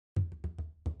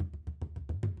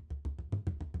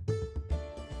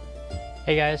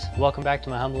Hey guys, welcome back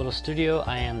to my humble little studio.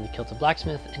 I am the Kilted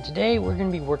Blacksmith, and today we're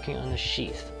going to be working on the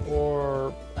sheath,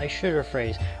 or I should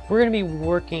rephrase, we're going to be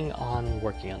working on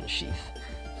the sheath.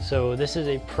 So this is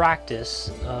a practice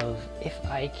of if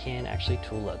I can actually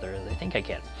tool leather, as I think I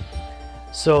can.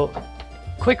 So,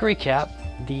 quick recap,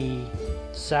 the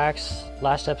Seax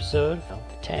last episode, the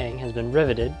tang has been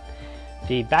riveted,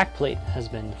 the back plate has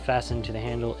been fastened to the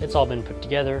handle, it's all been put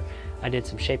together. I did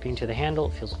some shaping to the handle,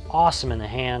 it feels awesome in the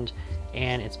hand,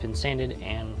 and it's been sanded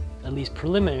and at least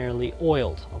preliminarily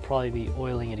oiled. I'll probably be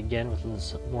oiling it again with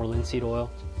more linseed oil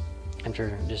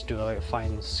after just do a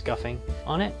fine scuffing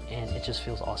on it, and it just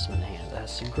feels awesome in the hand. It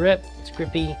has some grip, it's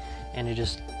grippy, and it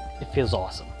feels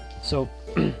awesome. So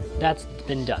that's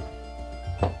been done.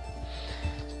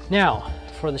 Now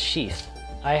for the sheath,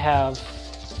 I have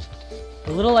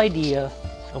a little idea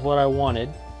of what I wanted,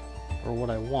 or what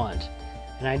I want,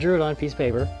 and I drew it on a piece of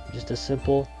paper, just a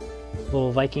simple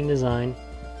little Viking design.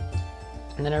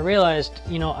 And then I realized,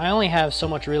 you know, I only have so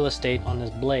much real estate on this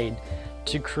blade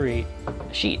to create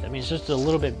a sheath. I mean, it's just a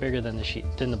little bit bigger than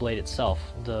the blade itself,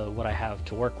 what I have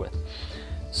to work with.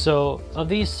 So of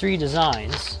these three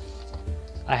designs,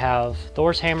 I have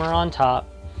Thor's hammer on top,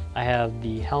 I have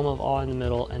the helm of awe in the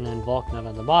middle, and then Vulcanite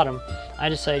on the bottom. I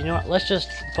decided, you know what, let's just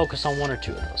focus on one or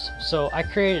two of those. So I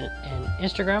created an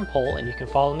Instagram poll, and you can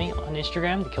follow me on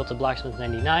Instagram, the Kilted Blacksmith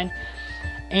 99.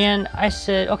 And I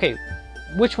said, okay,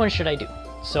 which one should I do?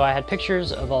 So I had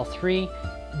pictures of all three.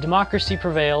 Democracy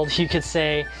prevailed, you could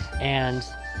say, and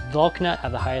Vulcanite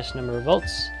had the highest number of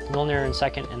votes, Mjolnir in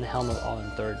second, and the Helm of Awe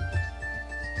in third.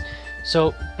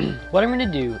 So what I'm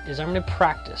going to do is I'm going to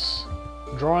practice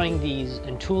drawing these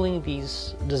and tooling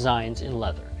these designs in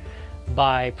leather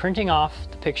by printing off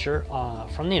the picture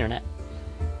from the internet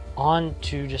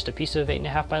onto just a piece of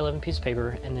 8.5 by 11 piece of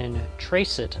paper, and then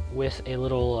trace it with a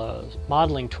little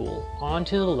modeling tool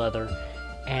onto the leather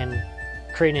and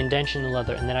create an indentation in the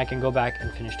leather, and then I can go back and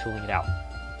finish tooling it out.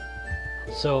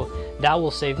 So that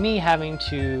will save me having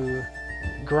to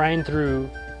grind through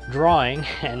drawing,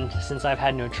 and since I've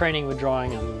had no training with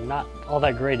drawing, I'm not all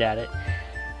that great at it.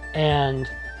 And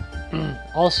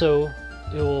also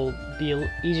it will be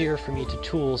easier for me to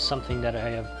tool something that I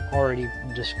have already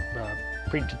just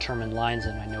predetermined lines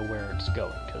and I know where it's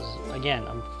going, because again,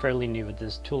 I'm fairly new at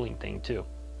this tooling thing too.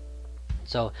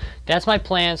 So that's my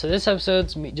plan. So this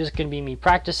episode's just going to be me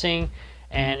practicing,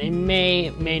 and it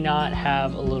may not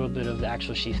have a little bit of the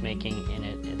actual sheath making in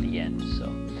it at the end. So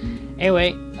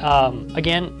anyway,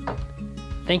 again,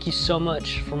 thank you so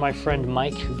much for my friend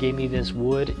Mike who gave me this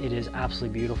wood. It is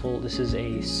absolutely beautiful. This is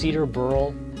a cedar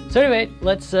burl. So anyway,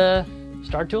 let's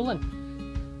start tooling.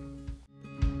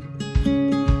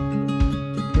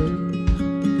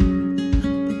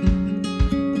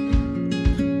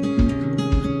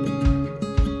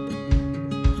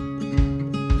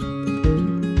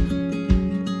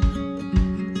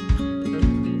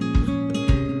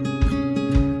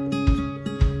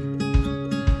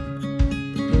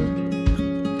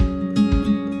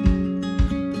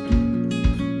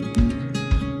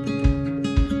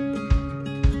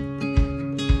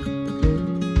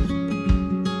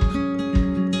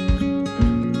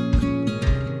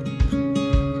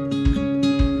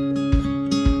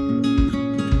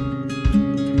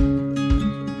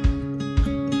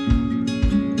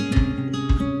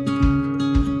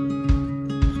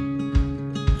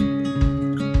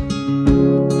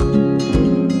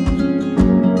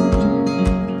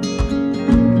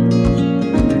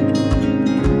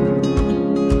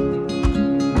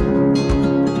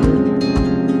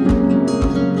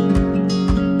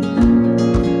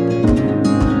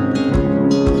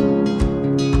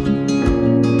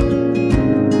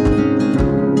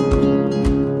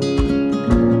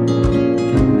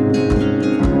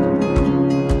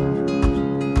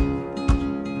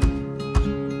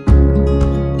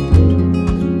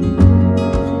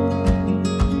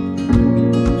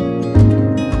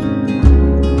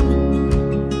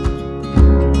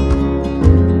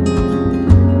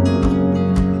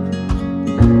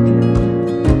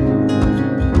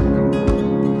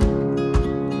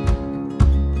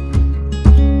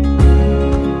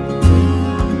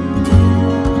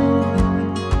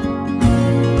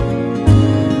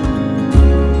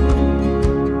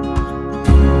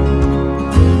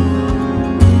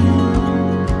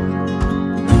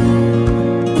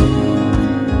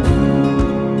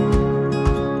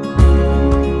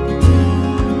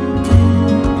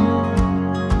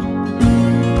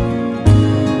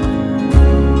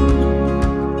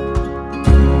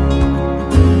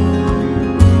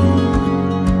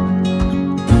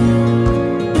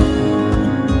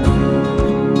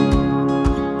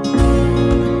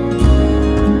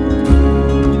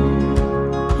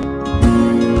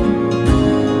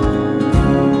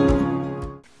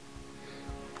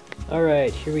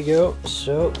 here we go.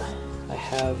 So I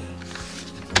have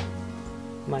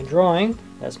my drawing.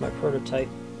 That's my prototype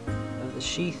of the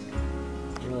sheath.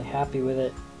 I'm really happy with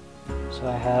it. So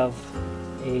I have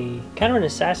a kind of an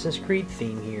Assassin's Creed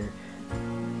theme here.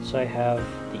 So I have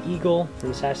the eagle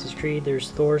from Assassin's Creed.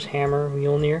 There's Thor's hammer,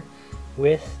 Mjolnir,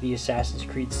 with the Assassin's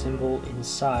Creed symbol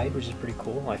inside, which is pretty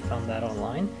cool. I found that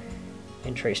online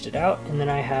and traced it out. And then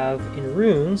I have in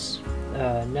runes,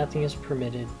 nothing is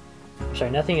permitted.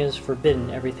 Sorry, nothing is forbidden,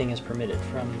 everything is permitted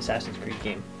from the Assassin's Creed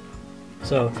game.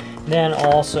 So then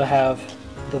I'll also have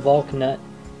the Vulk nut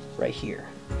right here.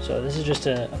 So this is just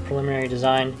a preliminary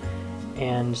design,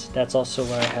 and that's also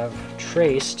what I have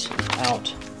traced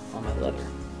out on my leather.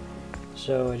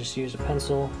 So I just used a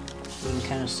pencil. You can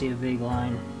kind of see a big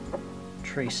line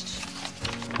traced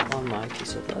on my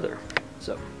piece of leather.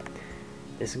 So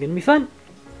this is going to be fun.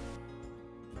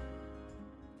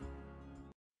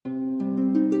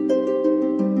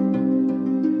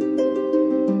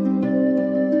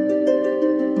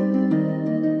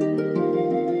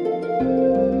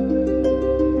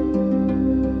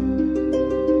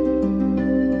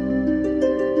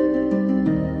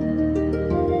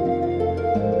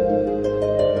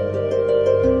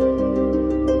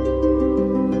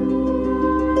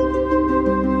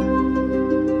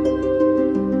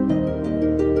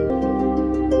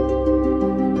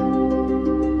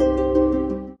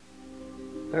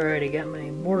 Alright, I got my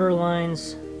border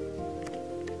lines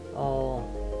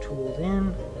all tooled in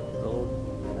with the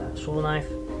old shoulder knife.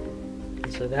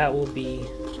 And so that will be,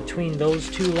 between those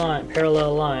two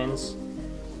parallel lines,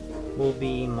 will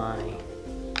be my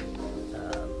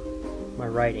my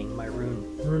writing, my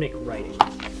runic writing.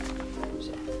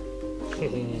 So,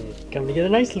 come together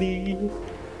nicely.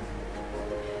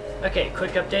 Okay,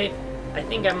 quick update. I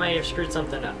think I might have screwed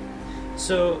something up.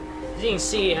 So, as you can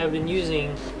see, I've been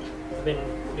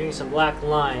doing some black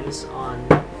lines on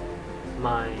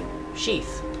my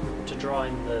sheath to draw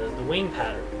in the wing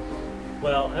pattern.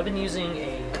 Well, I've been using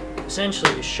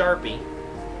essentially a Sharpie,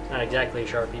 not exactly a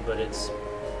Sharpie, but it's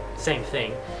the same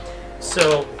thing.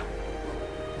 So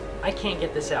I can't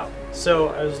get this out. So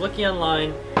I was looking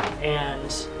online,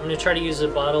 and I'm going to try to use a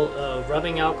bottle of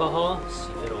rubbing alcohol. Let's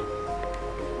see if it'll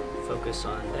focus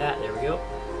on that. There we go.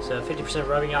 So 50%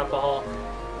 rubbing alcohol.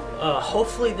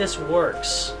 Hopefully this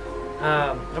works.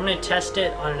 I'm going to test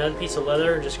it on another piece of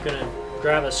leather. I'm just going to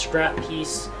grab a scrap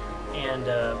piece and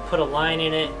put a line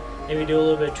in it, maybe do a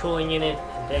little bit of tooling in it,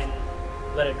 and then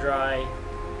let it dry,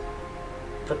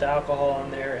 put the alcohol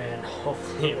on there, and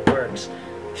hopefully it works,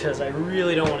 because I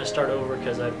really don't want to start over,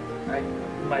 because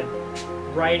my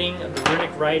writing, the runic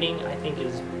writing, I think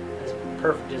is as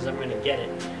perfect as I'm going to get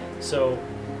it. So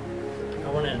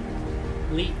I want to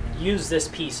use this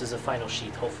piece as a final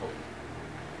sheath, hopefully.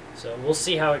 So we'll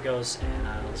see how it goes,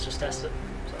 and let's just test it.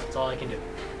 So that's all I can do.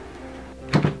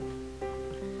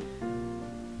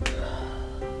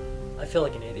 I feel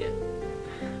like an idiot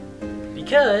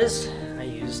because I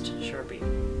used Sharpie.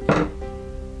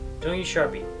 Don't use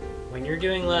Sharpie. When you're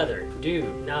doing leather, do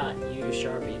not use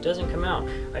Sharpie. It doesn't come out.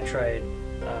 I tried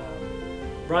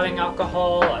rubbing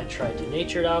alcohol, I tried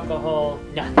denatured alcohol,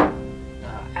 nothing.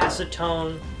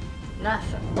 Acetone,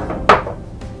 nothing.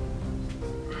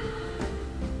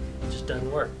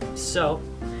 Doesn't work. So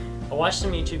I watched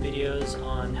some YouTube videos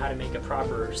on how to make a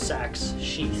proper Seax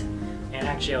sheath, and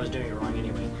actually I was doing it wrong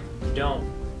anyway. You don't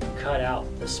cut out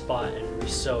the spot and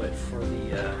resew it for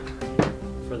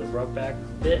the rub back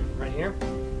bit right here.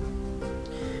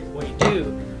 What you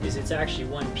do is it's actually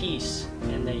one piece,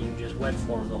 and then you just wet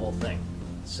form the whole thing.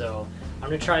 So I'm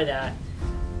gonna try that.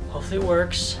 Hopefully it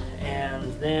works,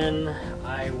 and then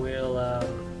I will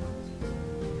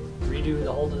redo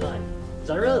the whole design.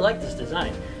 So I really like this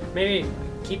design. Maybe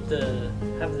have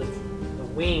the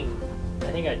wing.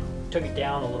 I think I took it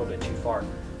down a little bit too far.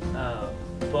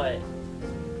 But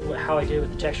how I did it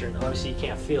with the texture, and obviously you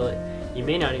can't feel it, you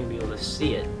may not even be able to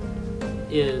see it,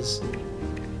 is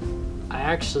I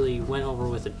actually went over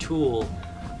with a tool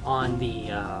on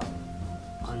the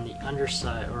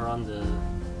underside, or on the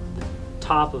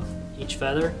top of each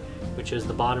feather, which is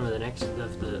the bottom of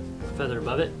the feather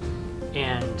above it,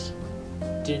 and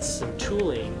did some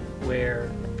tooling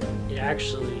where it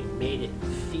actually made it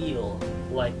feel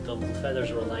like the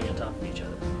feathers were laying on top of each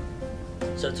other.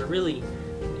 So it's a really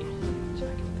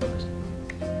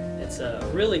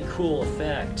cool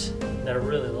effect that I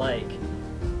really like.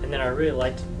 And then I really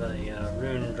liked the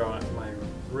rune drawing, my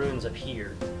runes up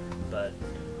here, but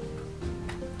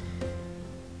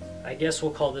I guess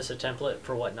we'll call this a template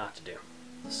for what not to do.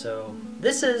 So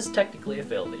this is technically a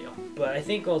fail video, but I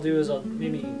think what I'll do is I'll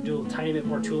maybe do a tiny bit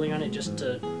more tooling on it, just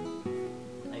to,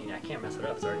 I mean, I can't mess it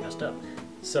up, it's already messed up,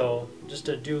 So just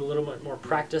to do a little bit more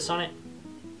practice on it,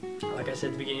 like I said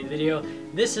at the beginning of the video,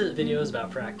 this video is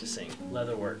about practicing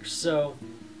leatherwork. So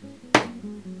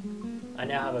I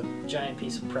now have a giant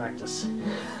piece of practice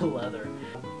leather.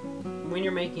 When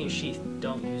you're making a sheath,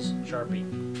 don't use Sharpie.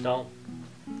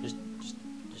 Just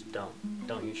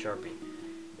don't use Sharpie.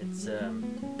 It's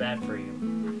bad for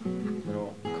you.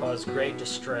 It'll cause great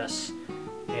distress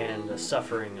and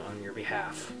suffering on your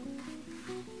behalf.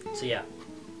 So yeah,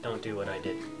 don't do what I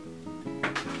did.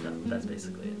 So that's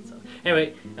basically it. So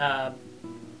anyway,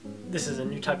 this is a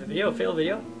new type of video, fail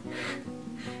video,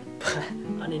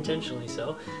 unintentionally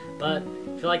so. But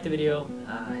if you like the video,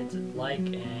 hit like,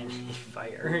 and if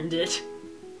I earned it,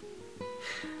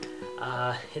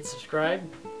 hit subscribe,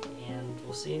 and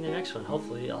we'll see you in the next one.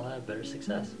 Hopefully I'll have better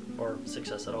success, or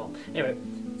success at all. Anyway,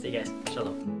 see you guys.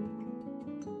 Shalom.